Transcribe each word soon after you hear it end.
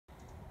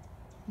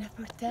Në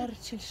përter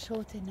që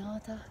lëshote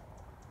nata,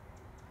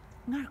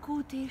 ngarku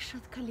të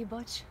ishat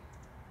kaliboq,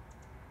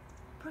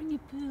 për një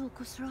pyll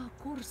kusra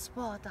kur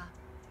spata,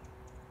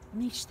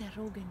 miqte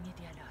rrugën një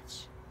djalaq.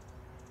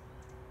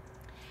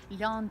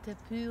 Lanë të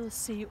pyll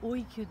si i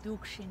ujkju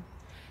dukshin,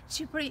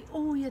 që prej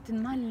ujet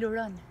në mal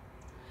luron,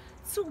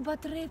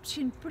 cubat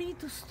repqin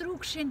pritu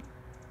strukshin,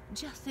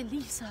 gjath e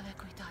lisave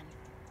kujtan.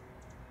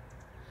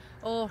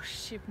 O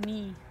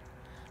Shqipni,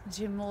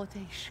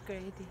 gjimote i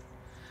shkreti,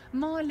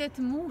 malet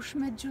mush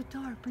me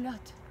gjutar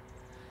plot,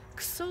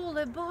 kësol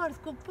e bardh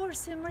ku por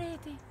se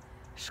mreti,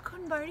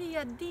 shkon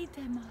baria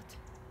dite mat.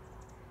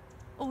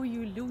 O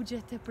ju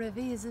lugjet e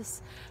prevezës,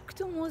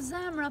 këtu mu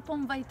zemra po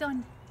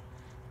m'vajton,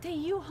 te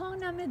ju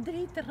hana me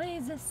dritë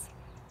rezës,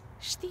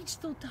 shtiq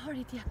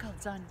thutarit ja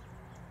kalzon.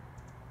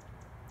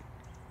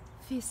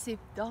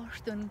 Fisip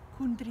dashtën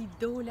kundri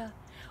dola,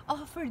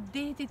 afer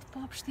detit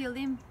pap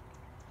shtjellim,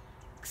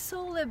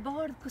 kësol e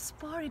bardh ku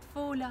sparit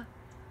fola,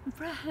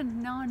 m'prehen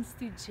nan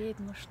s'ty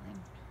gjetë më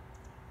shlim.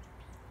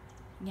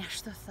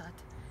 Njashtë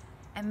thot,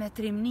 e me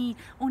trimni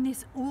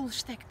unis ull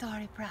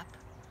shtektari prap.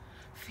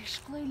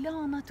 Fishkloj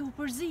lana t'u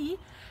përzi,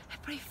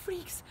 e prej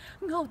friks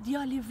nga u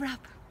djali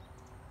vrap.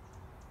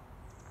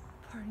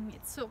 Për një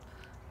cup,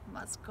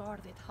 mas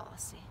gardit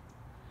hasi.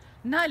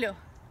 Nalo,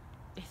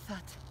 i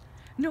thot,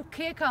 nuk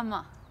ke ka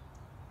ma.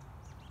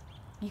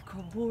 I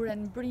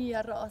koburen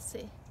brija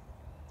rasi,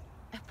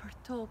 e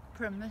për tokë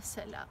për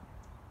mësela.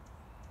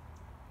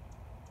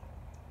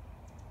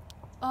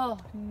 Oh,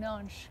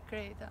 non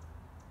shkreta,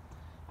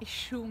 i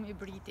shumë i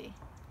briti,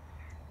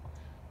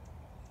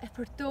 e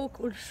për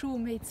tokë ullë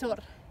shumë i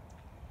corë.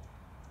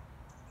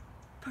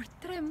 Për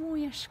 3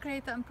 muje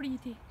shkreta më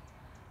priti,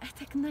 e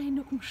tek nej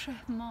nuk më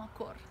sheh ma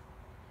kur.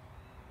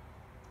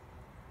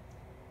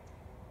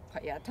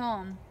 Pa ja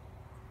tom,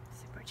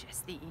 si për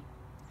qesti,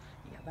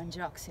 ja ban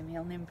gjak si me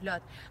jelnim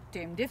plot,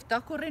 të im dif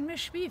ta kurin me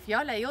shpi,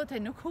 fjalla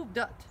jote nuk hub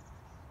dot.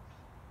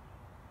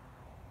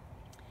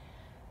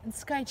 Në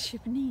skajt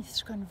Shqipnis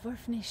shkon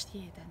vërfnisht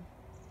jetën,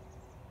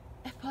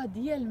 e pa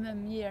djel me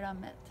mjera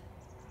met.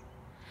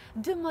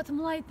 Dëmat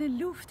mlajt në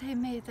luft e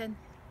meten,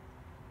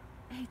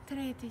 e i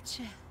treti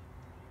që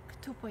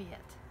këtu po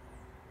jet.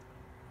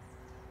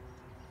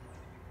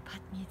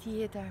 Pat një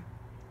tjetër,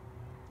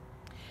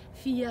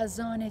 fia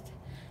zanit,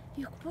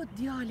 juk po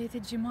djalit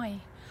e gjimaj,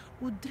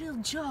 u drill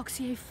gjak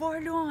si e i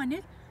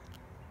farluanit,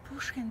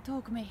 pushken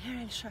tokë me i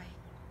herel shaj.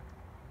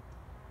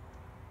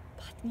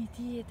 Pat një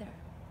tjetër,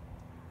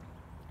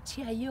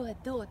 që ajo e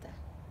dote,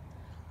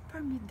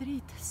 për mi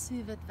dritë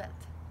syvet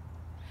vetë.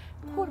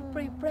 Kur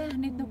prej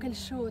prehnit nuk e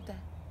lëshote,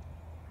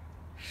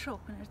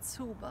 shokën e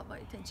cuba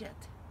vajt e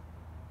gjetë.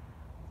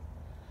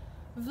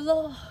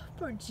 Vlla,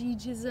 për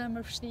gjigji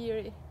zemër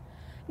fshtiri,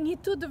 një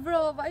tu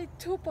dëvrava i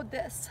tu po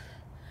des.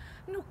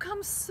 Nuk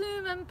kam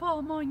syme m'pa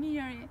ma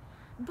njeri,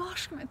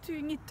 bashk me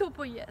ty një tu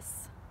po jes.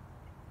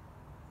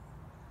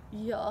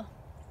 Ja,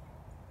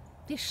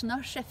 ti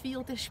shnash e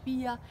fill të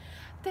shpia,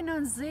 të në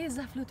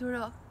nëzeza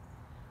fluturo.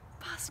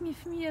 Pas një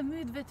fëmije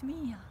mytve të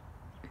mija,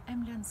 e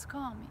m'lën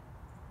skami,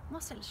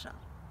 mos e lësha.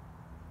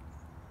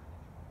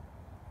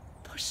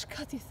 Po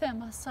shka ti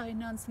them asaj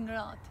nënës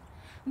ngrat,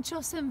 në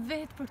qose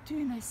m'vet për ty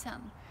në i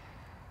sen.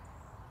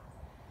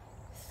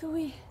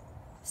 Thuj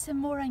se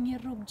mora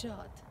një rrug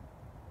gjatë,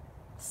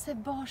 se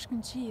bashk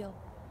në qil,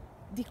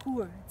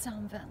 dikur ca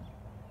më vend.